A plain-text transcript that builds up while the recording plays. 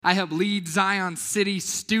I help lead Zion City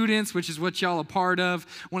students, which is what y'all a part of.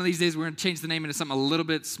 One of these days, we're going to change the name into something a little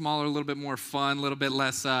bit smaller, a little bit more fun, a little bit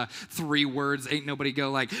less 3 words. Ain't nobody go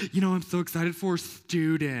like, I'm so excited for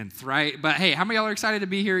students, right? But hey, how many of y'all are excited to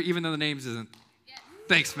be here even though the names isn't? Yes.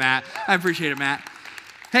 Thanks, Matt. I appreciate it, Matt.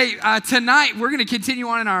 Hey, tonight, we're going to continue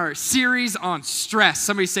on in our series on stress.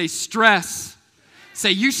 Somebody say stress. Say,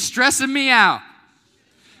 you stressing me out.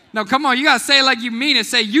 No, come on, you got to say it like you mean it.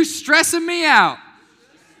 Say, you stressing me out.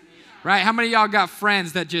 Right? How many of y'all got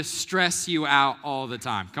friends that just stress you out all the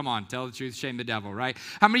time? Come on, tell the truth, shame the devil, right?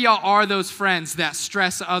 How many of y'all are those friends that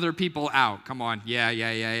stress other people out? Come on, yeah.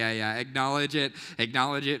 Acknowledge it,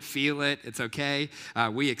 feel it, it's okay.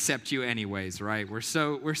 We accept you anyways, right? We're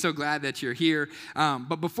so glad that you're here.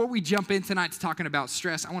 But before we jump in tonight to talking about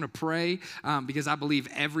stress, I want to pray because I believe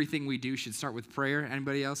everything we do should start with prayer.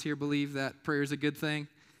 Anybody else here believe that prayer is a good thing?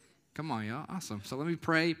 Come on, y'all. Awesome. So let me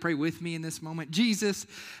pray. Pray with me in this moment. Jesus,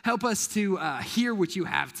 help us to hear what you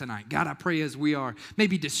have tonight. God, I pray as we are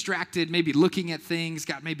maybe distracted, maybe looking at things,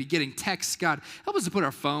 God, maybe getting texts. God, help us to put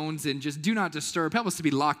our phones in just do not disturb. Help us to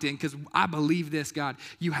be locked in because I believe this, God,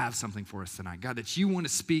 you have something for us tonight. God, that you want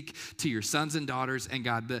to speak to your sons and daughters. And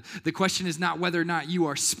God, the question is not whether or not you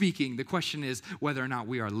are speaking. The question is whether or not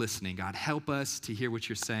we are listening. God, help us to hear what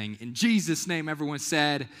you're saying. In Jesus' name, everyone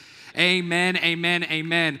said, amen, amen,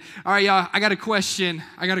 amen. All right, y'all, I got a question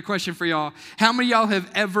for y'all. How many of y'all have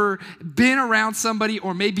ever been around somebody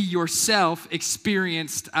or maybe yourself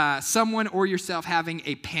experienced someone or yourself having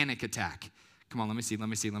a panic attack? Come on, let me see.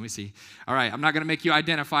 All right, I'm not going to make you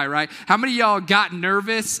identify, right? How many of y'all got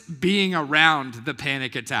nervous being around the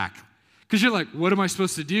panic attack? Because you're like, what am I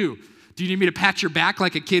supposed to do? Do you need me to pat your back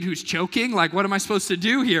like a kid who's choking? Like, what am I supposed to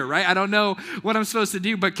do here, right? I don't know what I'm supposed to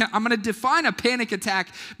do, but I'm going to define a panic attack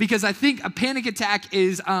because I think a panic attack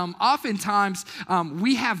is oftentimes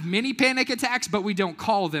we have many panic attacks, but we don't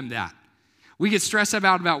call them that. We get stressed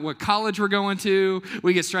out about what college we're going to.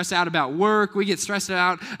 We get stressed out about work. We get stressed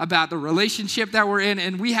out about the relationship that we're in.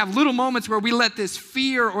 And we have little moments where we let this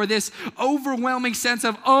fear or this overwhelming sense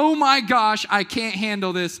of, oh my gosh, I can't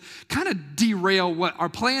handle this, kind of derail what our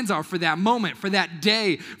plans are for that moment, for that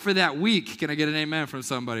day, for that week. Can I get an amen from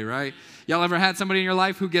somebody, right? Y'all ever had somebody in your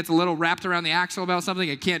life who gets a little wrapped around the axle about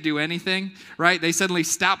something and can't do anything, right? They suddenly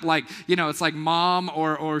stop like, it's like mom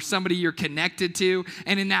or somebody you're connected to.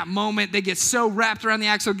 And in that moment, they get so wrapped around the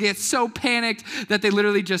axle, get so panicked that they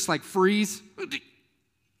literally just like freeze.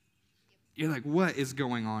 You're like, what is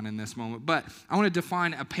going on in this moment? But I want to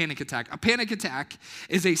define a panic attack. A panic attack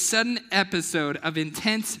is a sudden episode of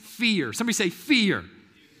intense fear. Somebody say fear.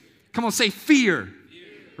 Come on, say fear.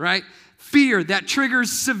 Right? Fear that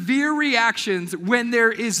triggers severe reactions when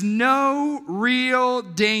there is no real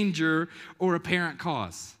danger or apparent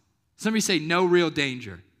cause. Somebody say no real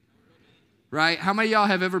danger. Right? How many of y'all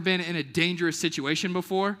have ever been in a dangerous situation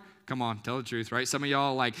before? Come on, tell the truth, right? Some of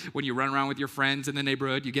y'all, like when you run around with your friends in the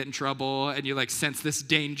neighborhood, you get in trouble and you like sense this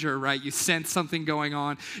danger, right? You sense something going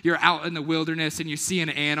on. You're out in the wilderness and you see an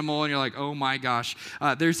animal and you're like, oh my gosh.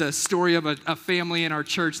 There's a story of a family in our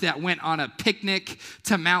church that went on a picnic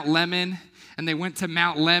to Mount Lemon. And they went to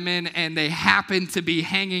Mount Lemon and they happened to be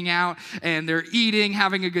hanging out and they're eating,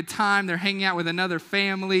 having a good time. They're hanging out with another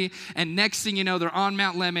family. And next thing you know, they're on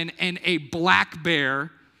Mount Lemon and a black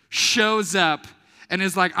bear shows up and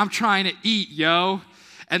is like, I'm trying to eat, yo.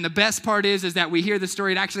 And the best part is that we hear the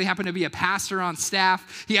story. It actually happened to be a pastor on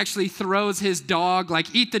staff. He actually throws his dog,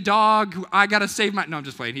 like, eat the dog. I got to save my... No, I'm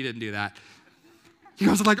just playing. He didn't do that. He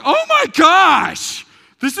goes like, oh my gosh,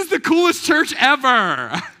 this is the coolest church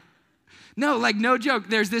ever. No, like no joke.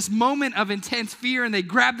 There's this moment of intense fear and they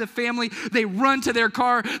grab the family, they run to their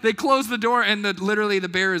car, they close the door and the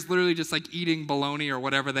bear is literally just like eating bologna or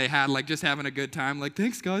whatever they had, like just having a good time. Like,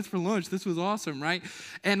 thanks guys for lunch. This was awesome, right?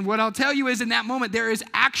 And what I'll tell you is in that moment, there is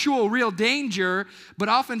actual real danger, but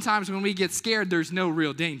oftentimes when we get scared, there's no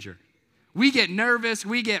real danger. We get nervous,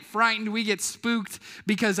 we get frightened, we get spooked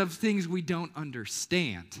because of things we don't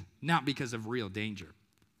understand, not because of real danger.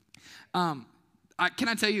 Can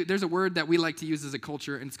I tell you, there's a word that we like to use as a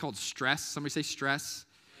culture, and it's called stress. Somebody say stress.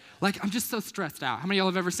 Like, I'm just so stressed out. How many of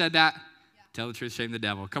y'all have ever said that? Yeah. Tell the truth, shame the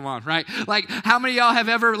devil. Come on, right? Like, how many of y'all have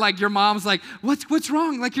ever, like, your mom's like, what's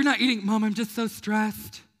wrong? Like, you're not eating. Mom, I'm just so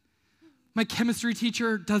stressed. My chemistry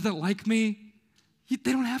teacher doesn't like me.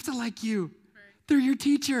 They don't have to like you. They're your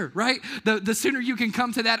teacher, right? The sooner you can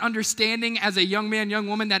come to that understanding as a young man, young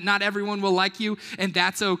woman, that not everyone will like you, and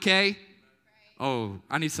that's okay. Oh,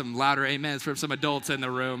 I need some louder amens from some adults in the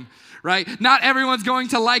room, right? Not everyone's going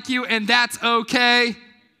to like you, and that's okay.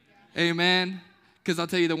 Amen. Because I'll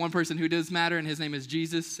tell you the one person who does matter, and his name is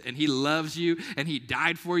Jesus, and he loves you, and he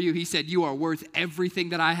died for you. He said, you are worth everything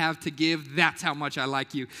that I have to give. That's how much I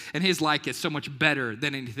like you. And his like is so much better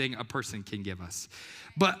than anything a person can give us.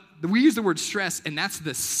 But we use the word stress, and that's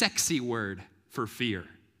the sexy word for fear.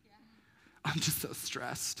 I'm just so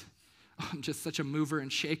stressed. I'm just such a mover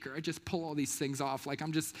and shaker. I just pull all these things off. Like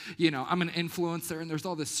I'm just, I'm an influencer, and there's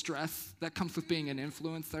all this stress that comes with being an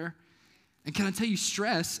influencer. And can I tell you,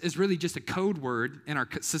 stress is really just a code word in our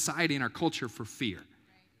society and our culture for fear.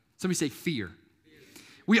 Somebody say fear.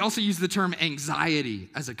 We also use the term anxiety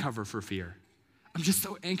as a cover for fear. I'm just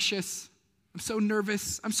so anxious. I'm so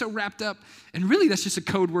nervous. I'm so wrapped up. And really, that's just a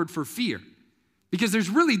code word for fear. Because there's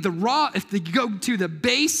really if you go to the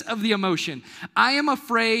base of the emotion, I am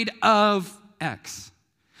afraid of X.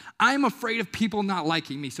 I am afraid of people not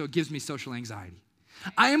liking me, so it gives me social anxiety.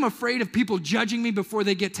 I am afraid of people judging me before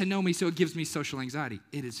they get to know me, so it gives me social anxiety.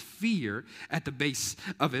 It is fear at the base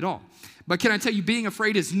of it all. But can I tell you, being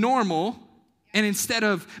afraid is normal, and instead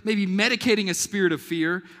of maybe medicating a spirit of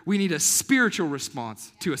fear, we need a spiritual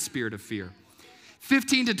response to a spirit of fear.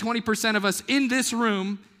 15 to 20% of us in this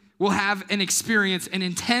room will have an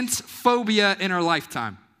intense phobia in our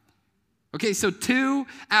lifetime. Okay, so 2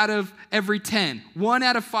 out of every 10, 1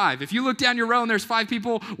 out of 5. If you look down your row and there's 5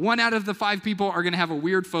 people, 1 out of the 5 people are gonna have a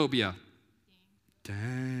weird phobia.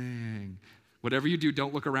 Dang. Whatever you do,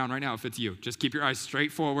 don't look around right now if it's you. Just keep your eyes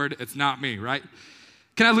straight forward. It's not me, right?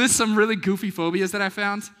 Can I list some really goofy phobias that I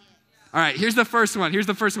found? All right, here's the first one.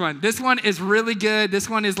 This one is really good. This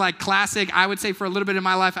one is like classic. I would say for a little bit in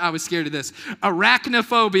my life, I was scared of this.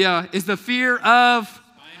 Arachnophobia is the fear of...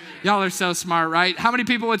 Y'all are so smart, right? How many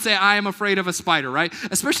people would say, I am afraid of a spider, right?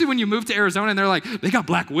 Especially when you move to Arizona and they're like, they got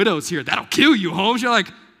black widows here. That'll kill you, Holmes. You're like,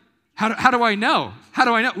 how do I know? How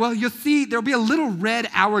do I know? Well, you'll see there'll be a little red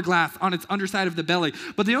hourglass on its underside of the belly.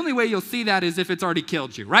 But the only way you'll see that is if it's already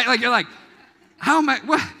killed you, right? Like, you're like, how am I,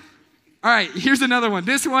 what? All right, here's another one.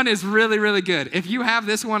 This one is really, really good. If you have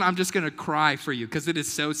this one, I'm just going to cry for you because it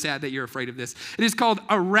is so sad that you're afraid of this. It is called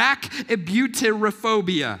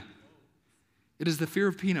arachnobutyrophobia. It is the fear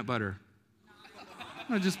of peanut butter. I'm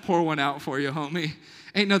going to just pour one out for you, homie.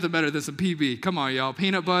 Ain't nothing better than some PB. Come on, y'all.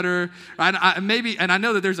 Peanut butter. And I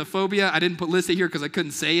know that there's a phobia. I didn't list it here because I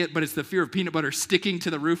couldn't say it, but it's the fear of peanut butter sticking to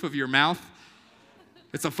the roof of your mouth.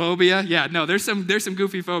 It's a phobia. Yeah, no, there's some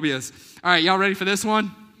goofy phobias. All right, y'all ready for this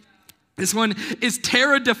one? This one is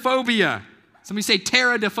pterodophobia. Somebody say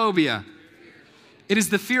pterodophobia. It is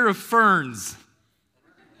the fear of ferns.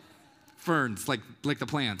 Ferns, like the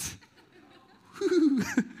plants.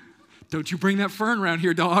 Don't you bring that fern around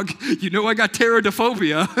here, dog. You know I got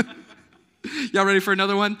pterodophobia. Y'all ready for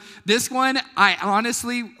another one? This one, I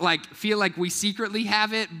honestly feel like we secretly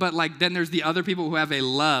have it, but then there's the other people who have a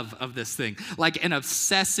love of this thing, like an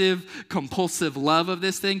obsessive, compulsive love of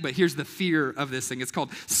this thing. But here's the fear of this thing. It's called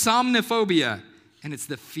somnophobia, and it's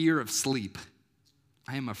the fear of sleep.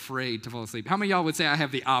 I am afraid to fall asleep. How many of y'all would say I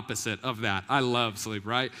have the opposite of that? I love sleep,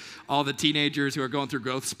 right? All the teenagers who are going through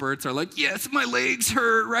growth spurts are like, yes, my legs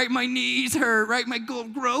hurt, right? My knees hurt, right? My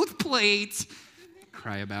growth plates.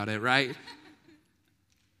 Cry about it, right?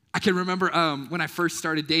 I can remember when I first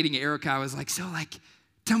started dating Erica, I was like,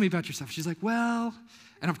 tell me about yourself. She's like, well,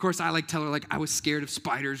 and of course I tell her I was scared of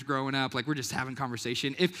spiders growing up. We're just having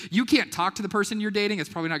conversation. If you can't talk to the person you're dating, it's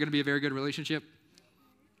probably not going to be a very good relationship.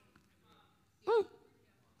 Ooh.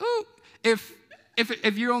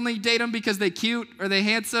 If you only date them because they're cute or they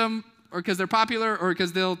handsome or because they're popular or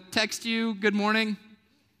because they'll text you, good morning.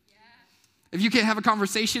 If you can't have a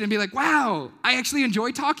conversation and be like, wow, I actually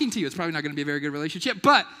enjoy talking to you, it's probably not going to be a very good relationship.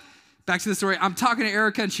 But back to the story, I'm talking to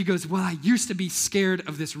Erica and she goes, well, I used to be scared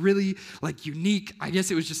of this really unique, I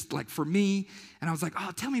guess it was just for me. And I was like,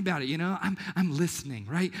 oh, tell me about it. I'm listening,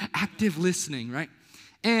 right? Active listening, right?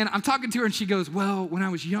 And I'm talking to her and she goes, well, when I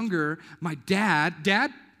was younger, my dad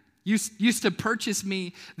used to purchase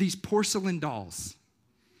me these porcelain dolls.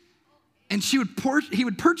 And he would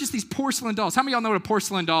purchase these porcelain dolls. How many of y'all know what a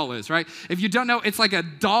porcelain doll is, right? If you don't know, it's like a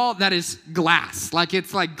doll that is glass.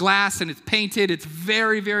 It's like glass and it's painted. It's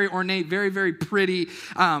very, very ornate, very, very pretty.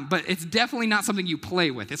 But it's definitely not something you play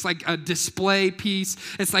with. It's like a display piece.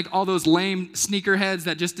 It's like all those lame sneakerheads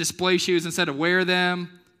that just display shoes instead of wear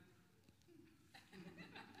them.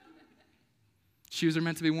 Shoes are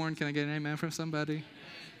meant to be worn. Can I get an amen from somebody?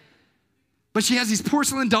 But she has these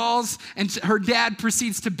porcelain dolls, and her dad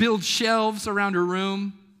proceeds to build shelves around her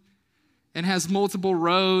room and has multiple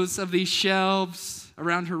rows of these shelves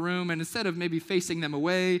around her room. And instead of maybe facing them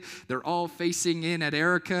away, they're all facing in at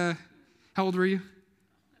Erica. How old were you?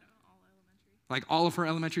 All of her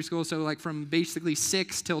elementary school. So from basically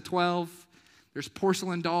 6 till 12, there's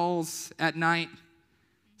porcelain dolls at night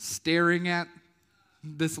staring at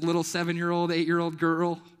this little 7-year-old, 8-year-old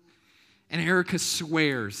girl, and Erica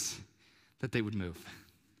swears that they would move.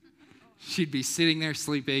 She'd be sitting there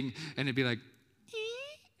sleeping, and it'd be like,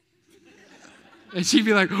 and she'd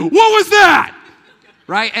be like, what was that?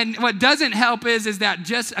 Right? And what doesn't help is that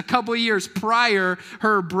just a couple years prior,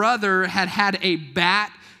 her brother had a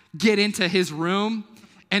bat get into his room.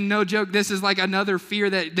 And no joke, this is like another fear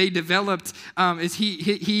that they developed. Is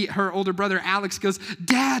her older brother Alex goes,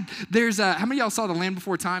 Dad, there's how many of y'all saw The Land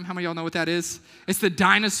Before Time? How many of y'all know what that is? It's the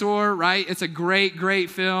dinosaur, right? It's a great, great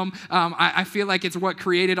film. I feel like it's what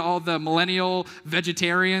created all the millennial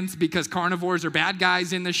vegetarians because carnivores are bad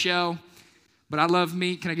guys in the show. But I love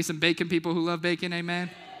meat. Can I get some bacon, people who love bacon? Amen.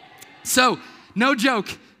 So, no joke.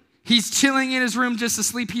 He's chilling in his room just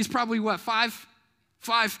asleep. He's probably, what, five?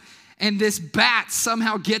 And this bat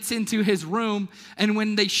somehow gets into his room. And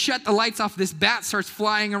when they shut the lights off, this bat starts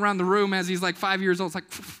flying around the room as he's like 5 years old. It's like,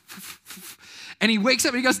 and he wakes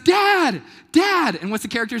up and he goes, Dad. And what's the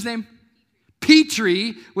character's name?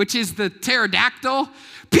 Petrie, which is the pterodactyl.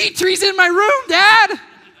 Petrie's in my room, Dad.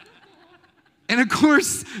 And of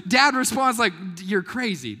course, Dad responds like, you're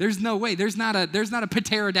crazy. There's no way. There's not a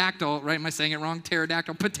pterodactyl, right? Am I saying it wrong?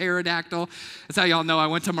 Pterodactyl. That's how y'all know I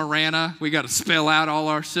went to Marana. We got to spell out all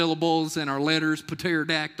our syllables and our letters,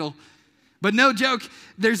 pterodactyl. But no joke,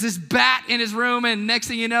 there's this bat in his room, and next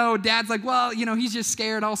thing you know, Dad's like, well, he's just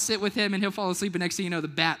scared. I'll sit with him, and he'll fall asleep. And next thing you know, the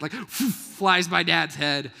bat like flies by Dad's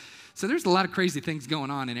head. So there's a lot of crazy things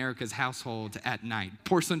going on in Erica's household at night.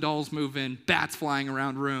 Porcelain dolls moving, bats flying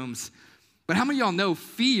around rooms. But how many of y'all know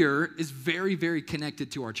fear is very, very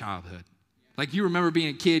connected to our childhood? Like you remember being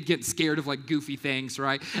a kid, getting scared of like goofy things,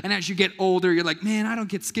 right? And as you get older, you're like, man, I don't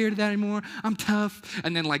get scared of that anymore. I'm tough.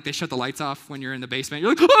 And then like they shut the lights off when you're in the basement.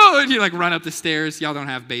 You're like, oh, and you like run up the stairs. Y'all don't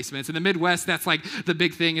have basements. In the Midwest, that's like the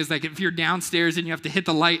big thing is like if you're downstairs and you have to hit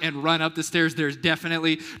the light and run up the stairs, there's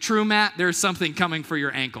definitely, true Matt, there's something coming for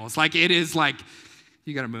your ankles. Like it is like,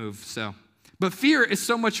 you got to move, so. But fear is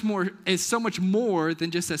so much more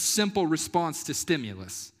than just a simple response to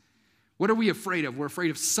stimulus. What are we afraid of? We're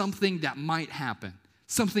afraid of something that might happen.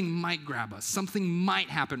 Something might grab us. Something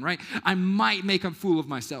might happen, right? I might make a fool of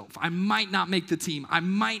myself. I might not make the team. I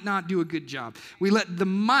might not do a good job. We let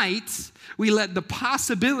the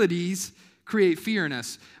possibilities create fear in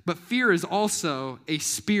us. But fear is also a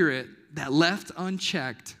spirit that left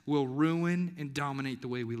unchecked will ruin and dominate the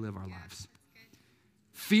way we live our lives.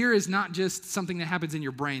 Fear is not just something that happens in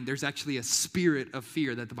your brain. There's actually a spirit of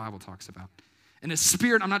fear that the Bible talks about. And a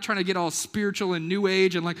spirit, I'm not trying to get all spiritual and new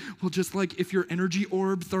age and like, well, just like if your energy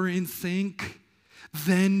orbs are in sync,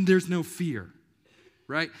 then there's no fear,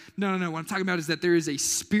 right? No. What I'm talking about is that there is a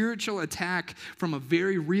spiritual attack from a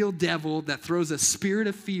very real devil that throws a spirit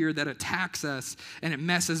of fear that attacks us and it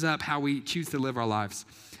messes up how we choose to live our lives.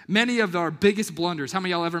 Many of our biggest blunders, how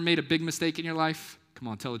many of y'all ever made a big mistake in your life? Come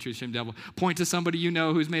on, tell the truth, shame devil. Point to somebody you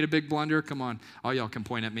know who's made a big blunder. Come on, all y'all can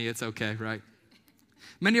point at me. It's okay, right?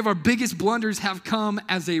 Many of our biggest blunders have come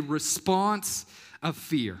as a response of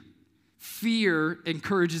fear. Fear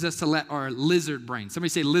encourages us to let our lizard brain, somebody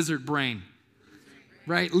say lizard brain,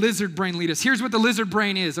 right? Lizard brain lead us. Here's what the lizard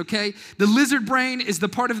brain is, okay? The lizard brain is the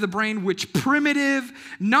part of the brain which primitive,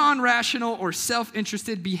 non-rational, or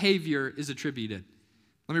self-interested behavior is attributed.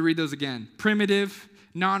 Let me read those again. Primitive,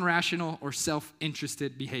 non-rational, or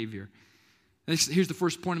self-interested behavior. Here's the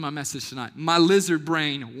first point of my message tonight. My lizard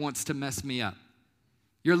brain wants to mess me up.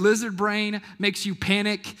 Your lizard brain makes you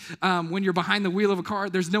panic when you're behind the wheel of a car.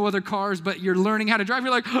 There's no other cars, but you're learning how to drive.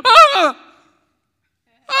 You're like,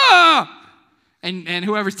 And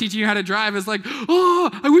whoever's teaching you how to drive is like,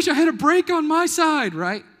 I wish I had a brake on my side,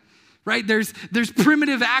 right? Right? There's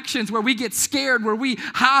primitive actions where we get scared, where we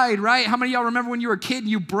hide, right? How many of y'all remember when you were a kid and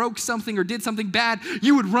you broke something or did something bad,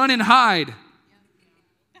 you would run and hide?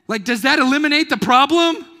 Like, does that eliminate the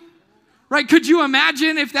problem? Right? Could you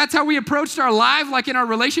imagine if that's how we approached our life, like in our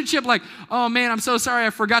relationship? Like, oh man, I'm so sorry I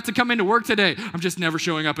forgot to come into work today. I'm just never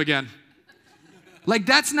showing up again. Like,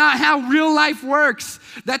 that's not how real life works.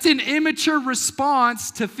 That's an immature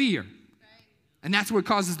response to fear. And that's what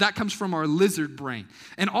that comes from our lizard brain.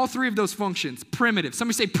 And all three of those functions, primitive.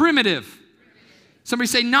 Somebody say primitive. Somebody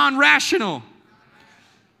say non-rational.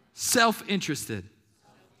 Self-interested.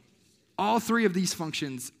 All three of these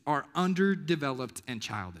functions are underdeveloped and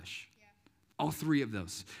childish. All three of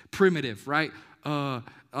those. Primitive, right?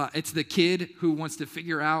 It's the kid who wants to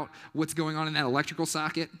figure out what's going on in that electrical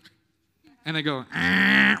socket. And they go,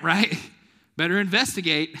 right? Better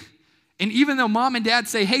investigate. And even though mom and dad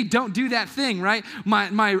say, hey, don't do that thing, right?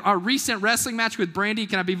 Our recent wrestling match with Brandy,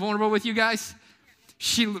 can I be vulnerable with you guys?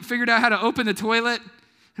 She figured out how to open the toilet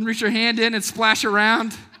and reach her hand in and splash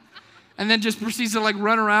around. and then just proceeds to like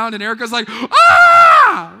run around, and Erica's like,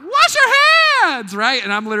 ah, wash your hands, right?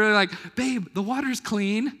 And I'm literally like, babe, the water's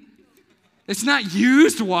clean. It's not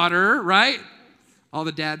used water, right? All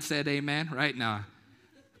the dads said amen, right? No.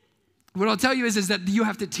 What I'll tell you is that you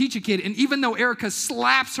have to teach a kid, and even though Erica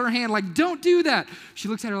slaps her hand like, don't do that, she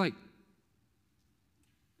looks at her like,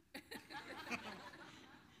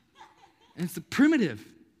 and it's the primitive.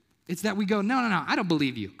 It's that we go, no, I don't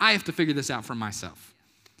believe you. I have to figure this out for myself.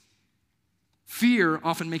 Fear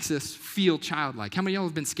often makes us feel childlike. How many of y'all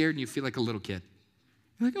have been scared and you feel like a little kid?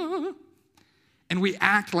 You're like, oh. And we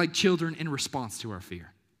act like children in response to our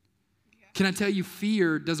fear. Can I tell you,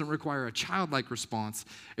 fear doesn't require a childlike response.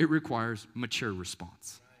 It requires mature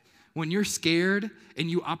response. When you're scared and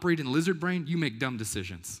you operate in lizard brain, you make dumb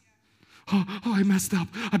decisions. Oh, I messed up.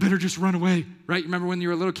 I better just run away, right? Remember when you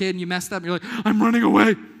were a little kid and you messed up and you're like, I'm running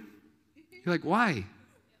away. You're like, why?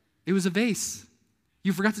 It was a vase.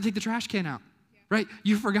 You forgot to take the trash can out, right?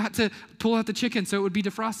 You forgot to pull out the chicken so it would be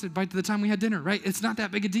defrosted by the time we had dinner, right? It's not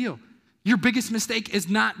that big a deal. Your biggest mistake is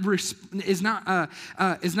not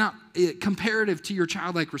comparative to your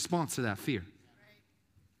childlike response to that fear.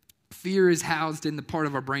 Fear is housed in the part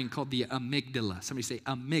of our brain called the amygdala. Somebody say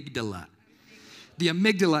amygdala. The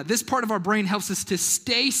amygdala, this part of our brain helps us to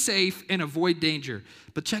stay safe and avoid danger.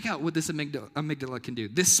 But check out what this amygdala can do.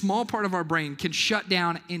 This small part of our brain can shut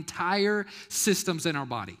down entire systems in our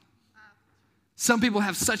body. Some people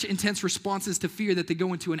have such intense responses to fear that they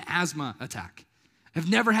go into an asthma attack. Have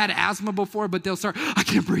never had asthma before, but they'll start, I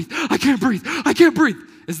can't breathe.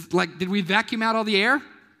 It's like, did we vacuum out all the air?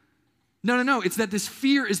 No. It's that this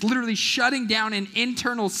fear is literally shutting down an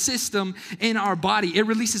internal system in our body. It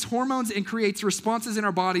releases hormones and creates responses in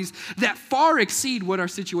our bodies that far exceed what our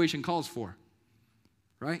situation calls for,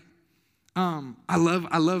 right? I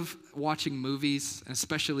love watching movies,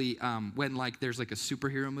 especially when like there's like a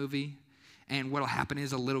superhero movie, and what'll happen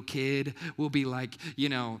is a little kid will be like,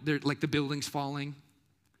 they're like the building's falling,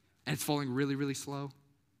 and it's falling really, really slow,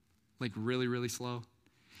 like really, really slow,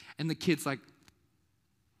 and the kid's like,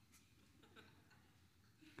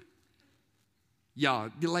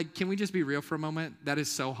 y'all, like, can we just be real for a moment? That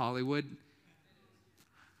is so Hollywood.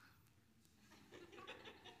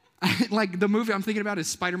 Like the movie I'm thinking about is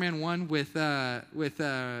Spider-Man 1 with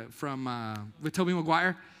Tobey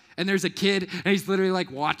Maguire. And there's a kid, and he's literally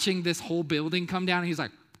like watching this whole building come down, and he's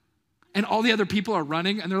like, and all the other people are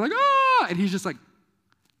running, and they're like, ah! And he's just like,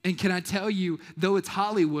 and can I tell you, though it's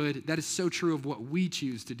Hollywood, that is so true of what we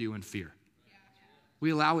choose to do in fear.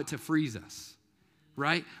 We allow it to freeze us.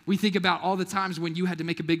 Right? We think about all the times when you had to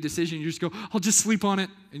make a big decision, you just go, I'll just sleep on it.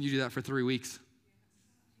 And you do that for 3 weeks.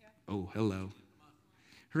 Oh, hello.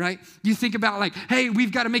 Right? You think about like, hey,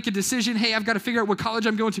 we've got to make a decision. Hey, I've got to figure out what college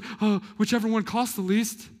I'm going to. Oh, whichever one costs the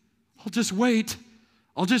least. I'll just wait.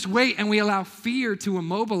 And we allow fear to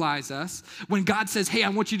immobilize us when God says, hey, I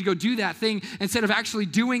want you to go do that thing. Instead of actually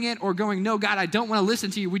doing it or going, no, God, I don't want to listen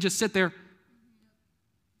to you. We just sit there.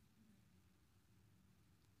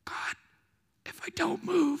 God, if I don't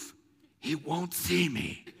move, he won't see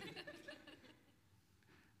me.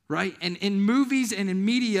 Right? And in movies and in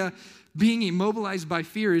media, being immobilized by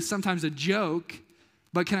fear is sometimes a joke,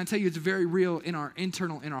 but can I tell you, it's very real in our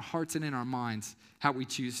hearts and in our minds, how we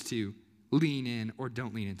choose to lean in or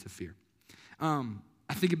don't lean into fear.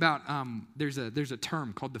 I think about, there's a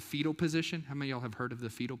term called the fetal position. How many of y'all have heard of the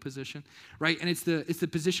fetal position? Right? And it's the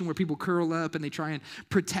position where people curl up and they try and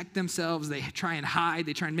protect themselves. They try and hide.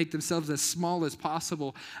 They try and make themselves as small as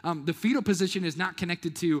possible. The fetal position is not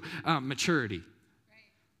connected to maturity.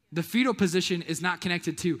 The fetal position is not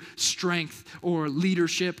connected to strength or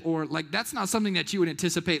leadership or like, that's not something that you would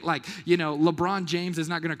anticipate. Like, LeBron James is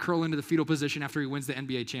not going to curl into the fetal position after he wins the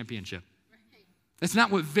NBA championship. That's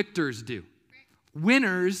not what victors do.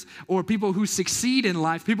 Winners or people who succeed in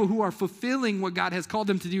life, people who are fulfilling what God has called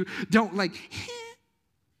them to do, don't like,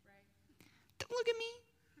 don't look at me.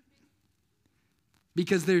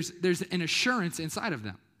 Because there's an assurance inside of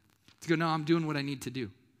them to go, no, I'm doing what I need to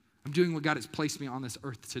do. I'm doing what God has placed me on this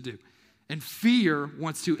earth to do. And fear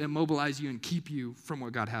wants to immobilize you and keep you from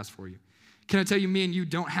what God has for you. Can I tell you, me and you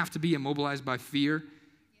don't have to be immobilized by fear.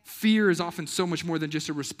 Fear is often so much more than just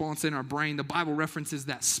a response in our brain. The Bible references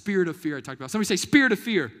that spirit of fear I talked about. Somebody say, spirit of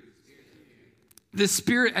fear. This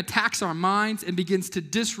spirit attacks our minds and begins to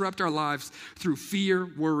disrupt our lives through fear,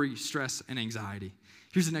 worry, stress, and anxiety.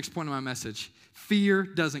 Here's the next point of my message. Fear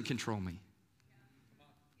doesn't control me.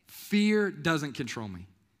 Fear doesn't control me.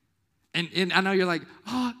 And I know you're like,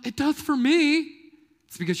 oh, it does for me.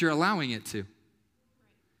 It's because you're allowing it to.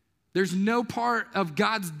 There's no part of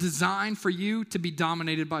God's design for you to be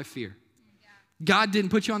dominated by fear. God didn't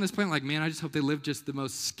put you on this planet like, man, I just hope they live just the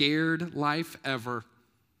most scared life ever.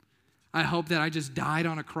 I hope that I just died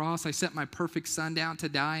on a cross. I set my perfect son down to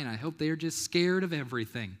die, and I hope they're just scared of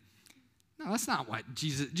everything. No, that's not what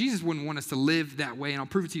Jesus wouldn't want us to live that way, and I'll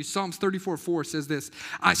prove it to you. Psalms 34:4 says this,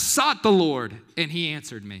 I sought the Lord, and he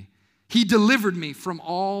answered me. He delivered me from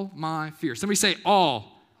all my fears. Somebody say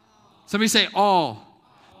all. Somebody say all.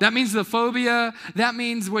 That means the phobia. That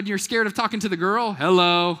means when you're scared of talking to the girl.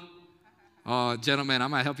 Hello. Oh, gentlemen, I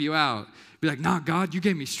might help you out. Be like, nah, God, you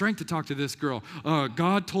gave me strength to talk to this girl.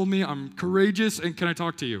 God told me I'm courageous, and can I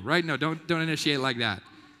talk to you, right? No, don't initiate like that.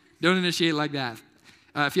 Don't initiate like that.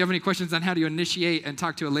 If you have any questions on how to initiate and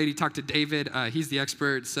talk to a lady, talk to David. He's the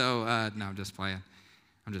expert, so no, I'm just playing.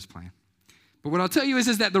 But what I'll tell you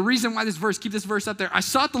is that the reason why keep this verse up there, I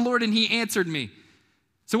sought the Lord, and he answered me.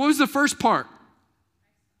 So what was the first part?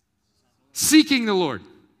 Seeking the Lord.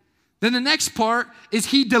 Then the next part is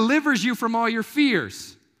he delivers you from all your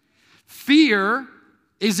fears. Fear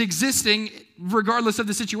is existing regardless of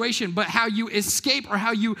the situation, but how you escape or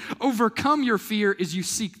how you overcome your fear is you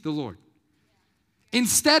seek the Lord.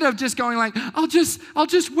 Instead of just going like, I'll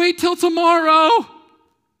just wait till tomorrow.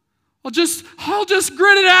 I'll just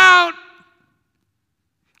grit it out.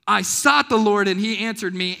 I sought the Lord, and he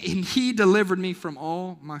answered me, and he delivered me from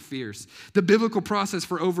all my fears. The biblical process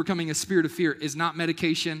for overcoming a spirit of fear is not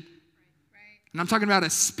medication. And I'm talking about a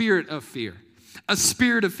spirit of fear. A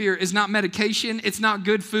spirit of fear is not medication. It's not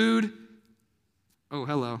good food. Oh,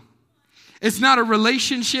 hello. It's not a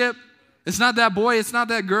relationship. It's not that boy. It's not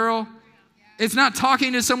that girl. It's not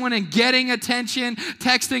talking to someone and getting attention,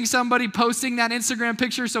 texting somebody, posting that Instagram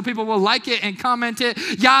picture so people will like it and comment it.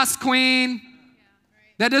 Yas, queen.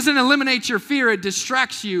 That doesn't eliminate your fear. It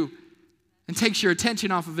distracts you and takes your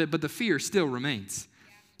attention off of it, but the fear still remains.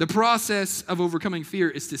 The process of overcoming fear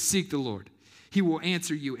is to seek the Lord. He will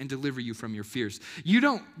answer you and deliver you from your fears. You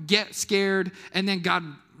don't get scared and then God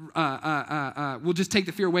will just take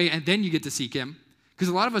the fear away and then you get to seek him. Because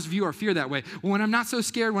a lot of us view our fear that way. Well, when I'm not so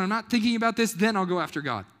scared, when I'm not thinking about this, then I'll go after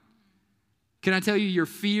God. Can I tell you, your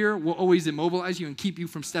fear will always immobilize you and keep you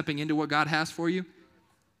from stepping into what God has for you?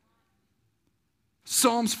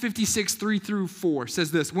 Psalms 56:3-4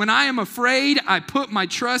 says this, when I am afraid, I put my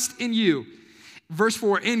trust in you. Verse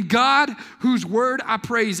 4, in God, whose word I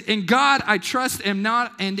praise, in God I trust and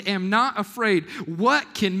am not afraid.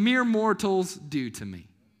 What can mere mortals do to me?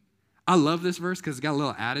 I love this verse because it's got a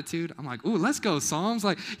little attitude. I'm like, ooh, let's go, Psalms.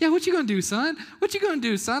 Like, yeah, what you gonna do, son? What you gonna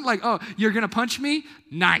do, son? Like, oh, you're gonna punch me?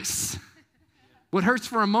 Nice. What hurts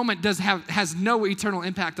for a moment has no eternal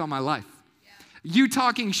impact on my life. You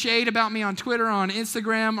talking shade about me on Twitter, on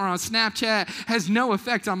Instagram, or on Snapchat has no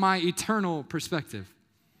effect on my eternal perspective.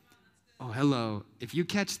 Oh, hello. If you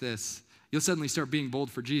catch this, you'll suddenly start being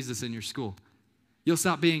bold for Jesus in your school. You'll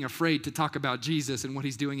stop being afraid to talk about Jesus and what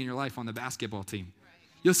he's doing in your life on the basketball team.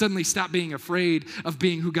 You'll suddenly stop being afraid of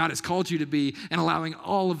being who God has called you to be and allowing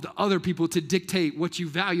all of the other people to dictate what you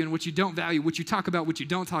value and what you don't value, what you talk about, what you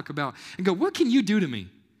don't talk about, and go, what can you do to me?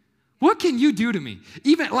 What can you do to me?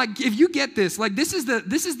 Even like if you get this, like this is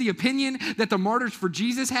the opinion that the martyrs for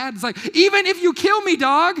Jesus had. It's like, even if you kill me,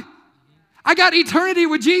 dog, I got eternity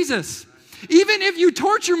with Jesus. Even if you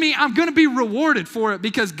torture me, I'm going to be rewarded for it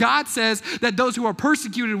because God says that those who are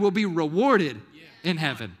persecuted will be rewarded in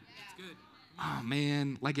heaven. Oh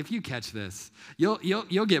man, like if you catch this, you'll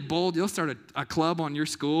get bold. You'll start a club on your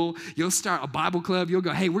school. You'll start a Bible club. You'll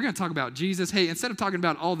go, hey, we're going to talk about Jesus. Hey, instead of talking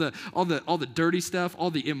about all the dirty stuff,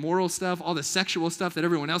 all the immoral stuff, all the sexual stuff that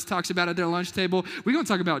everyone else talks about at their lunch table, we're going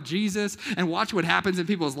to talk about Jesus and watch what happens in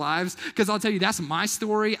people's lives. Because I'll tell you, that's my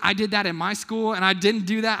story. I did that in my school, and I didn't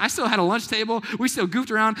do that. I still had a lunch table. We still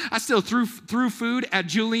goofed around. I still threw food at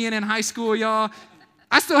Julian in high school, y'all.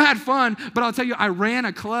 I still had fun, but I'll tell you, I ran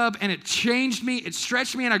a club and it changed me, it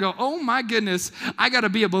stretched me, and I go, oh my goodness, I got to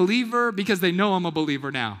be a believer because they know I'm a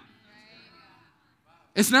believer now.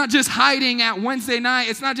 It's not just hiding at Wednesday night.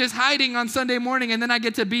 It's not just hiding on Sunday morning, and then I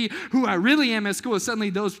get to be who I really am at school. Suddenly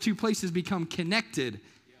those two places become connected.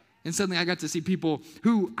 And suddenly I got to see people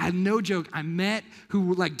who, no joke, I met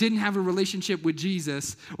who like didn't have a relationship with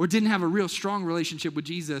Jesus or didn't have a real strong relationship with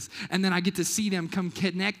Jesus. And then I get to see them come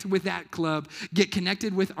connect with that club, get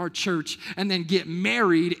connected with our church, and then get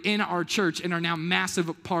married in our church and are now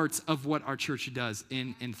massive parts of what our church does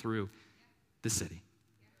in and through the city.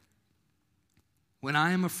 When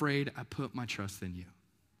I am afraid, I put my trust in you.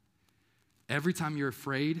 Every time you're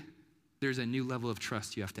afraid, there's a new level of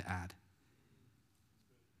trust you have to add.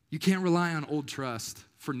 You can't rely on old trust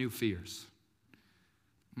for new fears.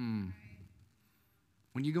 When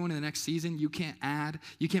you go into the next season, you can't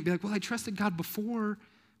be like, well, I trusted God before,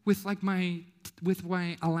 with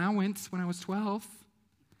my allowance when I was 12.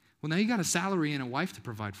 Well, now you got a salary and a wife to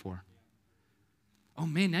provide for. Oh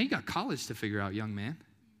man, now you got college to figure out, young man.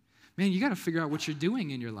 Man, you got to figure out what you're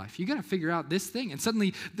doing in your life. You got to figure out this thing. And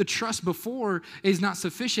suddenly the trust before is not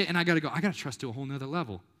sufficient, and I got to trust to a whole nother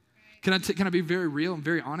level. Can I be very real and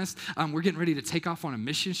very honest? We're getting ready to take off on a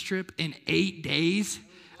missions trip in 8 days.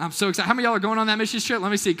 I'm so excited. How many of y'all are going on that missions trip? Let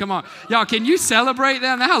me see. Come on. Y'all, can you celebrate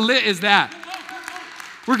them? How lit is that?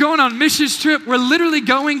 We're going on a missions trip. We're literally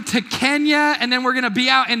going to Kenya, and then we're going to be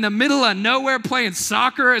out in the middle of nowhere playing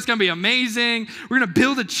soccer. It's going to be amazing. We're going to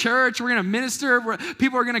build a church. We're going to minister.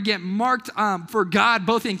 People are going to get marked for God,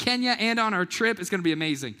 both in Kenya and on our trip. It's going to be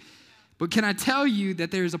amazing. But can I tell you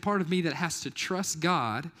that there's a part of me that has to trust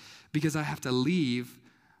God because I have to leave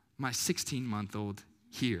my 16-month-old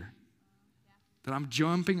here. That I'm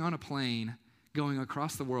jumping on a plane, going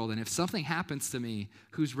across the world, and if something happens to me,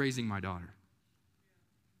 who's raising my daughter?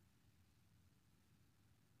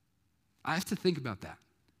 I have to think about that.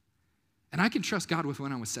 And I can trust God with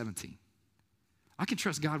when I was 17. I can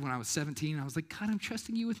trust God when I was 17. I was like, God, I'm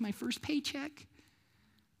trusting you with my first paycheck.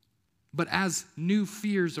 But as new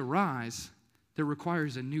fears arise, there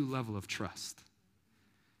requires a new level of trust.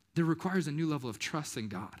 There requires a new level of trust in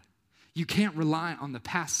God. You can't rely on the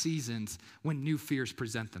past seasons when new fears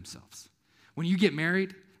present themselves. When you get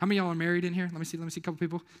married, how many of y'all are married in here? Let me see a couple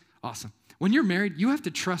people. Awesome. When you're married, you have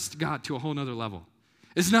to trust God to a whole nother level.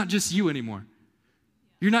 It's not just you anymore.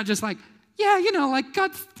 You're not just like, yeah, like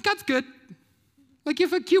God's good. Like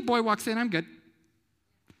if a cute boy walks in, I'm good.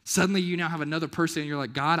 Suddenly you now have another person and you're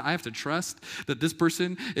like, God, I have to trust that this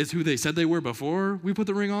person is who they said they were before we put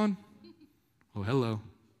the ring on. Oh, hello.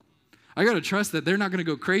 I got to trust that they're not going to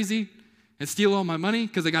go crazy and steal all my money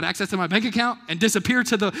because they got access to my bank account and disappear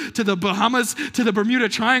to the Bahamas, to the Bermuda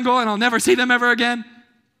Triangle, and I'll never see them ever again.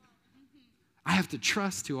 I have to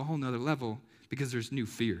trust to a whole nother level because there's new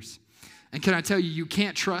fears. And can I tell you, you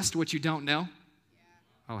can't trust what you don't know?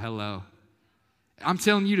 Oh, hello. I'm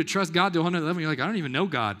telling you to trust God to a whole nother level. You're like, I don't even know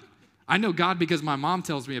God. I know God because my mom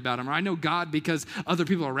tells me about him, or I know God because other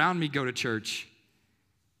people around me go to church.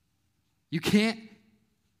 You can't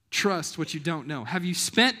trust what you don't know. Have you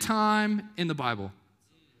spent time in the Bible?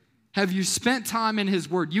 Have you spent time in his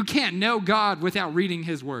word? You can't know God without reading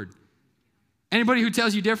his word. Anybody who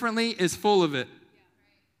tells you differently is full of it.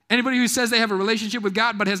 Anybody who says they have a relationship with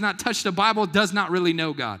God but has not touched the Bible does not really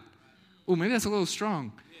know God. Oh, maybe that's a little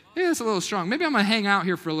strong. Maybe that's a little strong. Maybe I'm going to hang out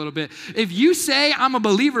here for a little bit. If you say I'm a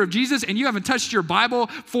believer of Jesus and you haven't touched your Bible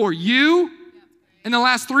for you in the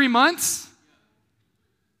last 3 months,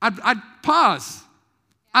 I'd pause.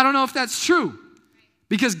 I don't know if that's true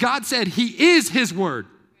because God said he is his word.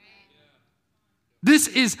 This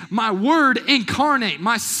is my word incarnate.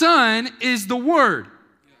 My son is the word.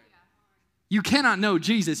 You cannot know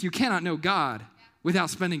Jesus. You cannot know God without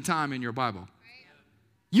spending time in your Bible.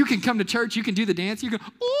 You can come to church. You can do the dance. You can,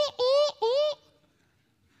 ooh, ooh, ooh.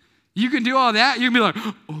 You can do all that. You can be like,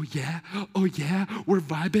 oh, yeah, we're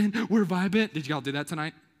vibing. Did y'all do that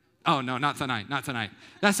tonight? Oh, no, not tonight.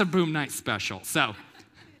 That's a boom night special. So,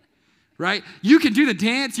 right? You can do the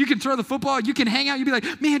dance. You can throw the football. You can hang out. You be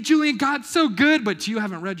like, man, Julian, God's so good, but you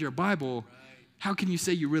haven't read your Bible. How can you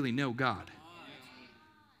say you really know God?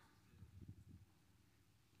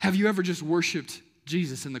 Have you ever just worshiped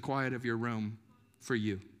Jesus in the quiet of your room for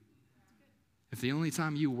you? If the only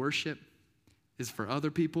time you worship is for other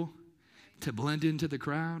people to blend into the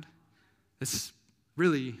crowd, it's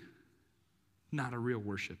really not a real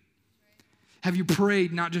worship. Have you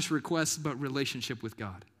prayed not just requests, but relationship with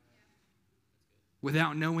God?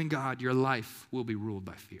 Without knowing God, your life will be ruled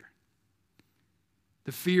by fear.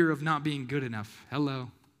 The fear of not being good enough. Hello.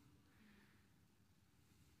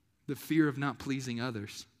 The fear of not pleasing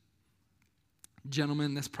others.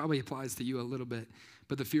 Gentlemen, this probably applies to you a little bit,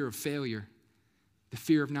 but the fear of failure, the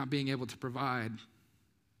fear of not being able to provide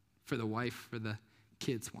for the wife, for the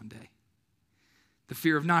kids one day. The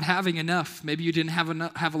fear of not having enough. Maybe you didn't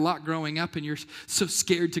have a lot growing up and you're so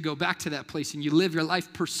scared to go back to that place and you live your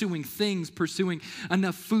life pursuing things, pursuing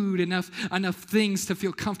enough food, enough things to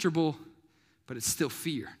feel comfortable, but it's still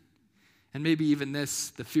fear. And maybe even this,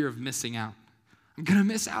 the fear of missing out. I'm going to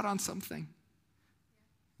miss out on something.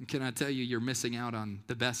 And can I tell you, you're missing out on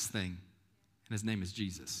the best thing, and his name is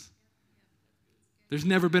Jesus. There's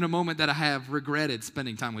never been a moment that I have regretted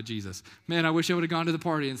spending time with Jesus. Man, I wish I would have gone to the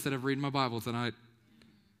party instead of reading my Bible tonight.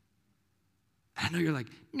 I know you're like,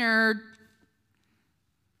 nerd,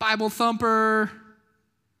 Bible thumper,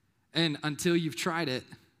 and until you've tried it,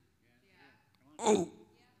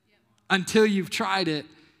 until you've tried it,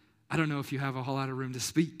 I don't know if you have a whole lot of room to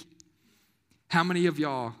speak. How many of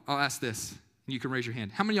y'all, I'll ask this, And you can raise your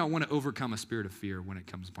hand. How many of y'all want to overcome a spirit of fear when it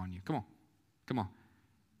comes upon you? Come on. Come on.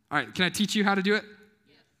 All right, can I teach you how to do it?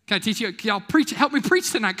 Can I teach you? Can y'all preach? Help me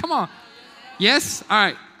preach tonight. Come on. Yes? All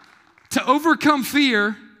right. To overcome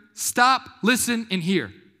fear, stop, listen, and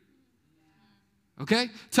hear. Okay?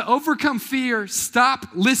 To overcome fear, stop,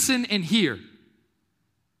 listen, and hear.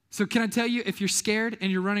 So can I tell you, if you're scared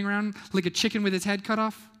and you're running around like a chicken with its head cut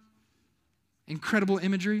off, incredible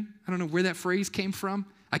imagery. I don't know where that phrase came from.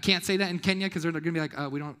 I can't say that in Kenya because they're going to be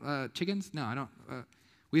like, we don't, chickens? No, I don't.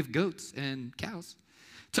 We have goats and cows.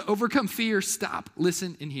 To overcome fear, stop,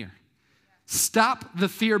 listen, and hear. Stop the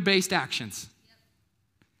fear-based actions.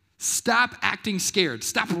 Stop acting scared.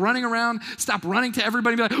 Stop running around. Stop running to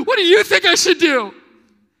everybody and be like, what do you think I should do?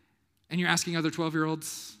 And you're asking other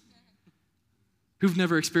 12-year-olds who've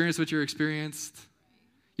never experienced what you're experienced.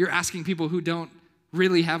 You're asking people who don't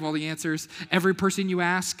really have all the answers. Every person you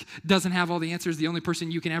ask doesn't have all the answers. The only person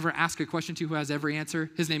you can ever ask a question to who has every answer,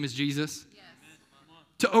 his name is Jesus. Yes.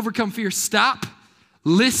 To overcome fear, stop,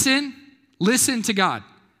 listen to God.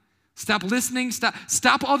 Stop listening,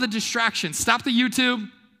 stop all the distractions. Stop the YouTube,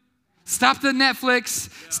 stop the Netflix,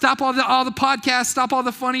 stop all the podcasts, stop all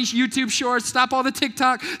the funny YouTube shorts, stop all the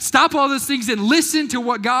TikTok, stop all those things and listen to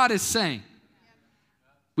what God is saying.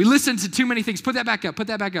 We listen to too many things. Put that back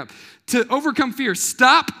up. To overcome fear,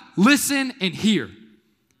 stop, listen, and hear.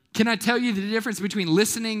 Can I tell you the difference between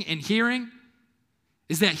listening and hearing?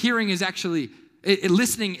 Is that hearing is actually,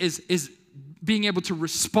 listening is being able to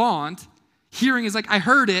respond. Hearing is like, I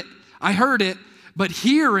heard it. But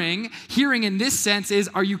hearing in this sense is,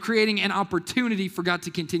 are you creating an opportunity for God to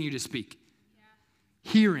continue to speak?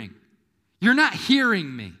 Yeah. Hearing. You're not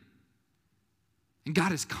hearing me. And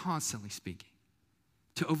God is constantly speaking.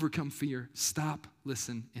 To overcome fear, stop,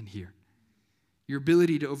 listen, and hear. Your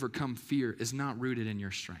ability to overcome fear is not rooted in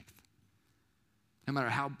your strength. No matter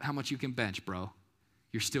how much you can bench, bro,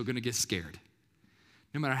 you're still going to get scared.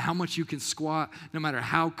 No matter how much you can squat, no matter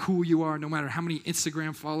how cool you are, no matter how many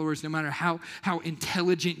Instagram followers, no matter how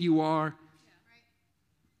intelligent you are,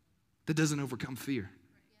 that doesn't overcome fear.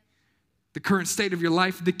 The current state of your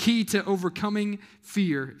life, the key to overcoming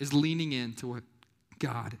fear is leaning into what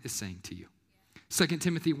God is saying to you. 2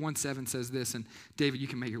 Timothy 1:7 says this, and David, you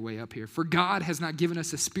can make your way up here. For God has not given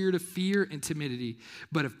us a spirit of fear and timidity,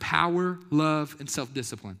 but of power, love, and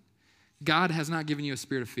self-discipline. God has not given you a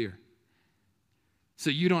spirit of fear. So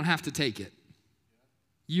you don't have to take it.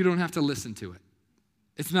 You don't have to listen to it.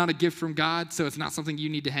 It's not a gift from God, so it's not something you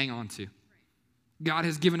need to hang on to. God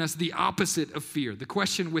has given us the opposite of fear. The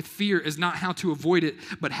question with fear is not how to avoid it,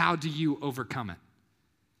 but how do you overcome it?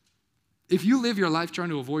 If you live your life trying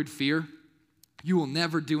to avoid fear, you will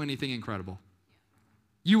never do anything incredible.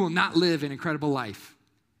 You will not live an incredible life.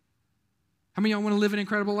 How many of y'all want to live an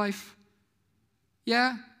incredible life?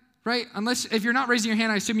 Yeah, right? If you're not raising your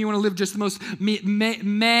hand, I assume you want to live just the most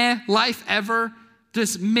meh life ever.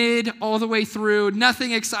 Just mid all the way through,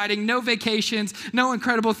 nothing exciting, no vacations, no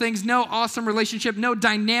incredible things, no awesome relationship, no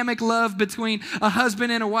dynamic love between a husband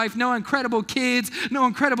and a wife, no incredible kids, no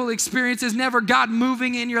incredible experiences, never God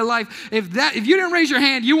moving in your life. If you didn't raise your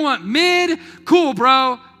hand, you want mid, cool,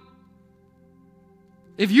 bro.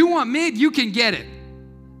 If you want mid, you can get it.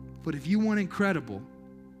 But if you want incredible,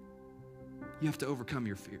 you have to overcome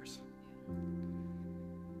your fears.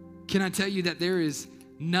 Can I tell you that there is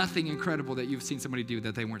nothing incredible that you've seen somebody do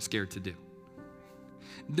that they weren't scared to do?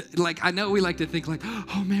 Like, I know we like to think like,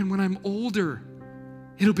 oh man, when I'm older,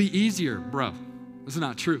 it'll be easier. Bro, this is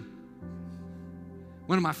not true.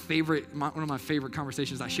 One of my favorite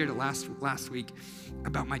conversations, I shared it last week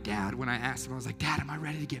about my dad. When I asked him, I was like, Dad, am I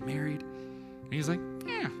ready to get married? And he was like,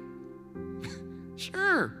 yeah,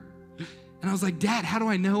 sure. And I was like, Dad, how do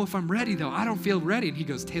I know if I'm ready though? I don't feel ready. And he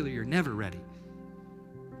goes, Taylor, you're never ready.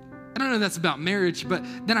 I don't know if that's about marriage, but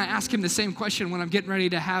then I ask him the same question when I'm getting ready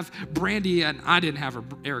to have Brandy, and I didn't have her,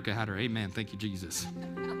 Erica had her. Amen, thank you, Jesus.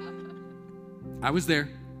 I was there.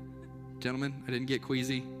 Gentlemen, I didn't get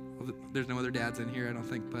queasy. There's no other dads in here, I don't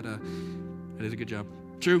think, but I did a good job.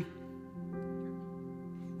 True?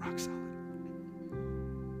 Rock solid.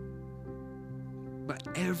 But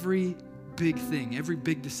every big thing, every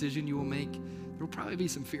big decision you will make, there will probably be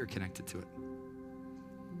some fear connected to it.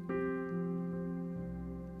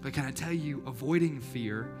 But can I tell you, avoiding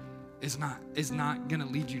fear is not going to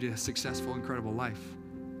lead you to a successful, incredible life.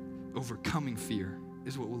 Overcoming fear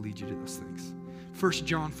is what will lead you to those things. 1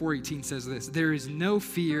 John 4:18 says this, there is no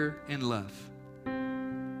fear in love.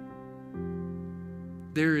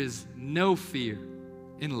 There is no fear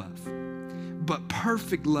in love. But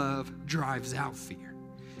perfect love drives out fear.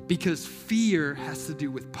 Because fear has to do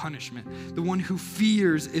with punishment. The one who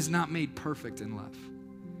fears is not made perfect in love.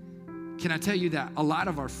 can I tell you that a lot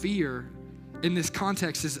of our fear in this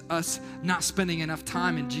context is us not spending enough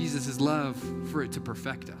time in Jesus' love for it to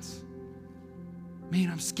perfect us. Man,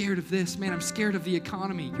 I'm scared of this. Man, I'm scared of the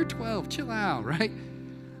economy. You're 12, chill out, right?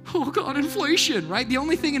 Oh God, inflation, right? The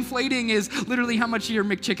only thing inflating is literally how much your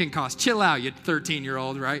McChicken costs. Chill out, you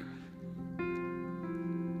 13-year-old, right?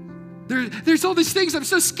 There's all these things. I'm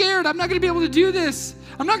so scared. I'm not going to be able to do this.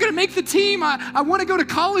 I'm not going to make the team. I want to go to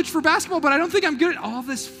college for basketball, but I don't think I'm good at all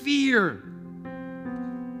this fear.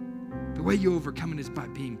 The way you overcome it is by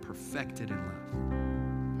being perfected in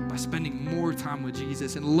love, by spending more time with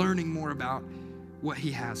Jesus and learning more about what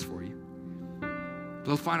he has for you.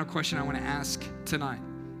 The final question I want to ask tonight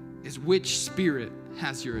is, which spirit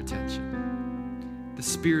has your attention? The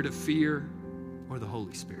spirit of fear or the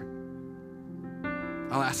Holy Spirit?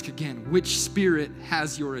 I'll ask again, which spirit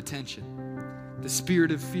has your attention? The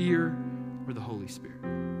spirit of fear or the Holy Spirit?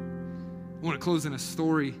 I want to close in a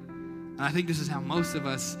story, and I think this is how most of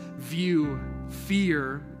us view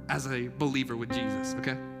fear as a believer with Jesus,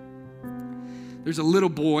 okay? There's a little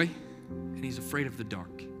boy, and he's afraid of the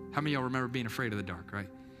dark. How many of y'all remember being afraid of the dark, right?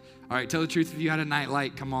 All right, tell the truth. If you had a night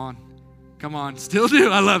light, come on. Still do.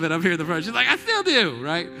 I love it. I'm here in the front. She's like, I still do,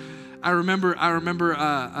 right? I remember,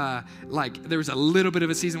 like, there was a little bit of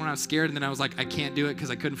a season when I was scared, and then I was like, I can't do it because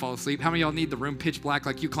I couldn't fall asleep. How many of y'all need the room pitch black?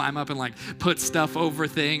 Like, you climb up and, like, put stuff over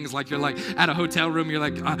things. Like, you're, like, at a hotel room. You're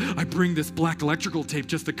like, I bring this black electrical tape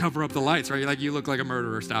just to cover up the lights, right? You're like, you look like a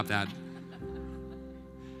murderer. Stop that.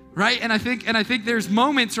 Right? And I think there's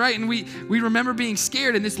moments, right? And we remember being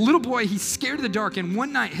scared. And this little boy, he's scared of the dark. And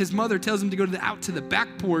one night, his mother tells him to go out to the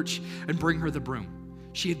back porch and bring her the broom.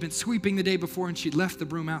 She had been sweeping the day before, and she'd left the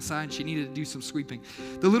broom outside, and she needed to do some sweeping.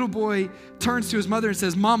 The little boy turns to his mother and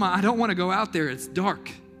says, Mama, I don't want to go out there. It's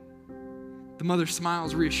dark. The mother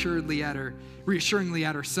smiles reassuringly at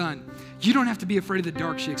her son. You don't have to be afraid of the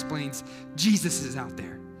dark, she explains. Jesus is out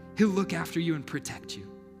there. He'll look after you and protect you.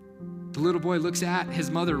 The little boy looks at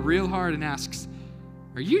his mother real hard and asks,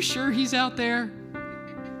 are you sure he's out there?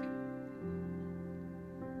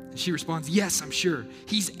 She responds, yes, I'm sure.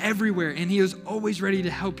 He's everywhere, and he is always ready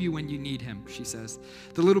to help you when you need him, she says.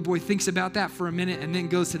 The little boy thinks about that for a minute and then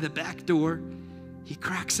goes to the back door. He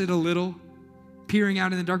cracks it a little. Peering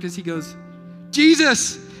out in the darkness, he goes,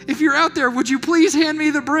 Jesus, if you're out there, would you please hand me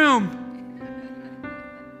the broom?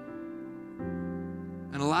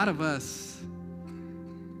 And a lot of us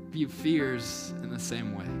view fears in the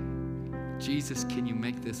same way. Jesus, can you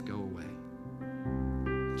make this go away?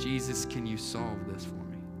 Jesus, can you solve this for me?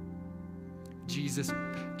 Jesus,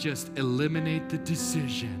 just eliminate the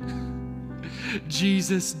decision.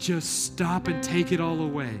 Jesus, just stop and take it all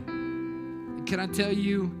away. And can I tell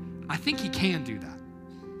you, I think he can do that.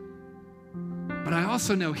 But I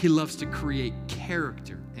also know he loves to create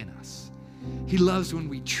character in us. He loves when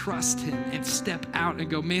we trust him and step out and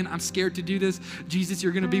go, man, I'm scared to do this. Jesus,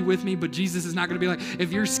 you're going to be with me. But Jesus is not going to be like,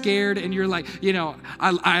 if you're scared and you're like,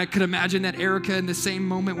 I could imagine that Erica in the same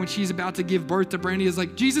moment when she's about to give birth to Brandy is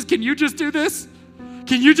like, Jesus, can you just do this?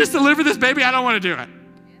 Can you just deliver this baby? I don't want to do it.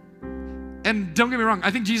 And don't get me wrong. I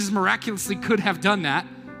think Jesus miraculously could have done that.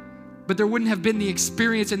 But there wouldn't have been the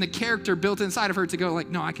experience and the character built inside of her to go like,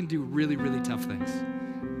 no, I can do really, really tough things.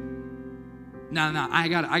 No, I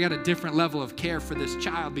got a different level of care for this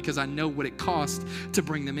child because I know what it costs to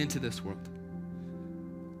bring them into this world.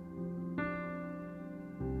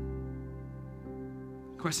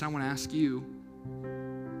 The question I want to ask you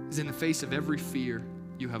is, in the face of every fear,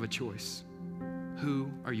 you have a choice. Who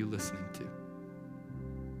are you listening to?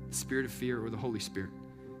 The spirit of fear or the Holy Spirit?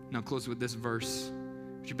 Now I'll close with this verse.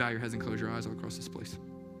 Would you bow your heads and close your eyes all across this place?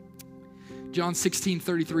 John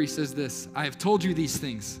 16:33 says this, I have told you these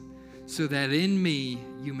things so that in me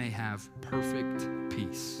you may have perfect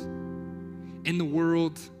peace. In the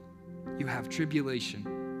world you have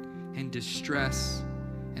tribulation and distress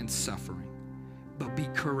and suffering. But be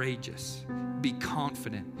courageous, be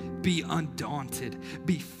confident, be undaunted,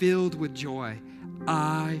 be filled with joy.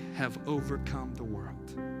 I have overcome the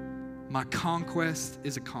world. My conquest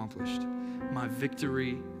is accomplished, my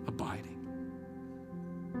victory abiding.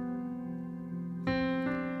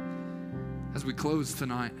 As we close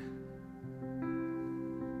tonight,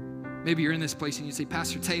 maybe you're in this place and you say,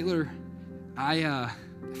 Pastor Taylor,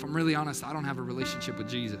 if I'm really honest, I don't have a relationship with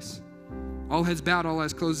Jesus. All heads bowed, all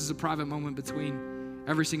eyes closed is a private moment between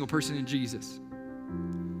every single person and Jesus.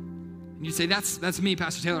 And you say, that's me,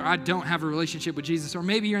 Pastor Taylor. I don't have a relationship with Jesus. Or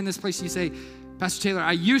maybe you're in this place and you say, Pastor Taylor,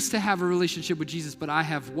 I used to have a relationship with Jesus, but I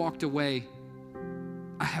have walked away.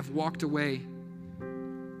 I have walked away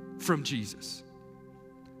from Jesus.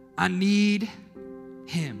 I need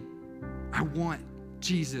him. I want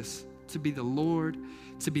Jesus to be the Lord,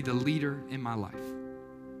 to be the leader in my life.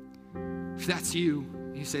 If that's you,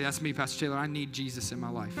 you say, that's me, Pastor Taylor, I need Jesus in my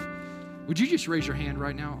life. Would you just raise your hand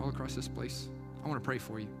right now all across this place? I want to pray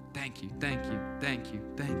for you. Thank you, thank you, thank you,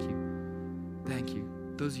 thank you, thank you.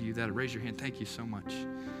 Those of you that raise your hand, thank you so much.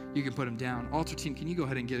 You can put them down. Altar team, can you go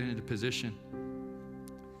ahead and get into position?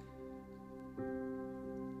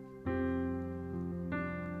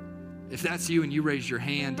 If that's you and you raise your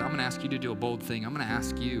hand, I'm going to ask you to do a bold thing. I'm going to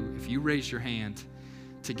ask you, if you raise your hand,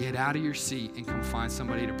 to get out of your seat and come find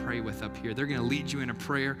somebody to pray with up here. They're going to lead you in a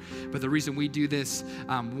prayer. But the reason we do this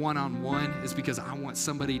one-on-one is because I want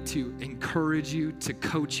somebody to encourage you, to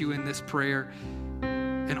coach you in this prayer.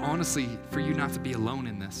 And honestly, for you not to be alone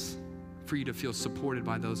in this, for you to feel supported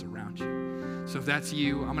by those around you. So if that's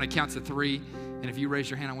you, I'm going to count to 3. And if you raise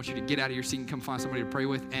your hand, I want you to get out of your seat and come find somebody to pray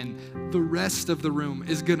with. And the rest of the room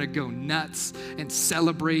is going to go nuts and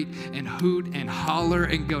celebrate and hoot and holler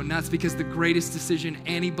and go nuts, because the greatest decision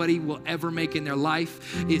anybody will ever make in their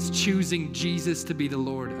life is choosing Jesus to be the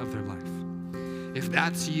Lord of their life. If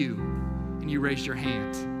that's you and you raised your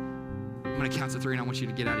hand, I'm going to count to 3 and I want you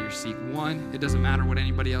to get out of your seat. 1, it doesn't matter what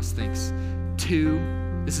anybody else thinks.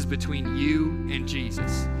 2, this is between you and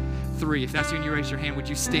Jesus. 3, if that's you and you raise your hand, would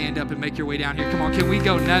you stand up and make your way down here? Come on, can we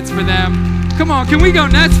go nuts for them? Come on, can we go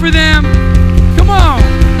nuts for them? Come on,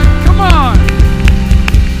 come on.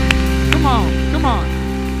 Come on, come on.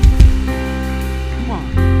 Come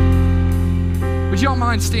on. Would y'all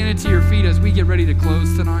mind standing to your feet as we get ready to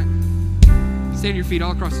close tonight? Stand to your feet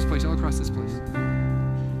all across this place, all across this place.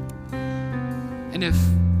 And if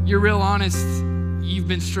you're real honest, you've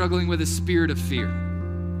been struggling with a spirit of fear.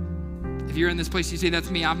 If you're in this place, you say, that's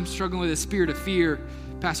me, I'm struggling with a spirit of fear,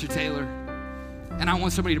 Pastor Taylor. And I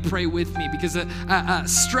want somebody to pray with me, because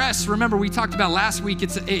stress, remember we talked about last week,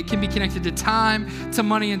 it can be connected to time, to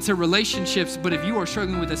money, and to relationships. But if you are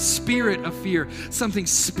struggling with a spirit of fear, something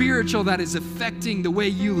spiritual that is affecting the way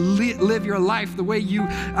you live your life, the way you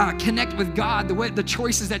connect with God, the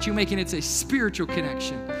choices that you make, and it's a spiritual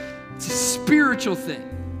connection. It's a spiritual thing.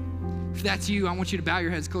 If that's you, I want you to bow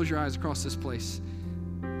your heads, close your eyes across this place.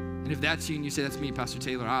 And if that's you and you say, that's me, Pastor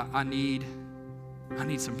Taylor, I need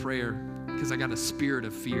some prayer, because I got a spirit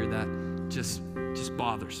of fear that just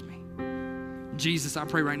bothers me. Jesus, I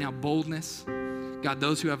pray right now, boldness. God,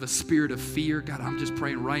 those who have a spirit of fear, God, I'm just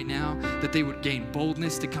praying right now that they would gain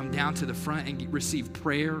boldness to come down to the front and receive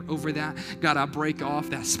prayer over that. God, I break off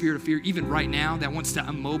that spirit of fear even right now that wants to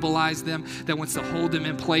immobilize them, that wants to hold them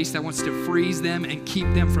in place, that wants to freeze them and keep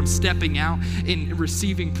them from stepping out and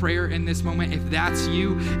receiving prayer in this moment. If that's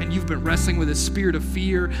you and you've been wrestling with a spirit of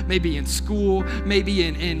fear, maybe in school, maybe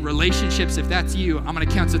in relationships, if that's you, I'm going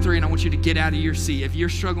to count to 3 and I want you to get out of your seat. If you're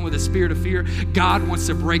struggling with a spirit of fear, God wants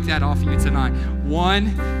to break that off you tonight.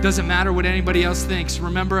 1, doesn't matter what anybody else thinks.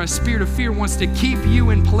 Remember, a spirit of fear wants to keep you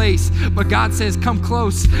in place, but God says, come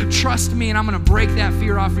close, trust me, and I'm going to break that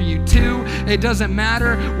fear off of you. 2, it doesn't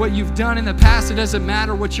matter what you've done in the past. It doesn't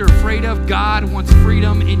matter what you're afraid of. God wants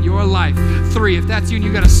freedom in your life. 3, if that's you and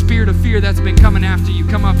you got a spirit of fear that's been coming after you,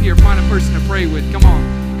 come up here, find a person to pray with. Come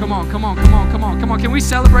on, come on, come on, come on, come on, come on. Can we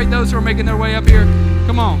celebrate those who are making their way up here?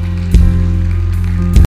 Come on.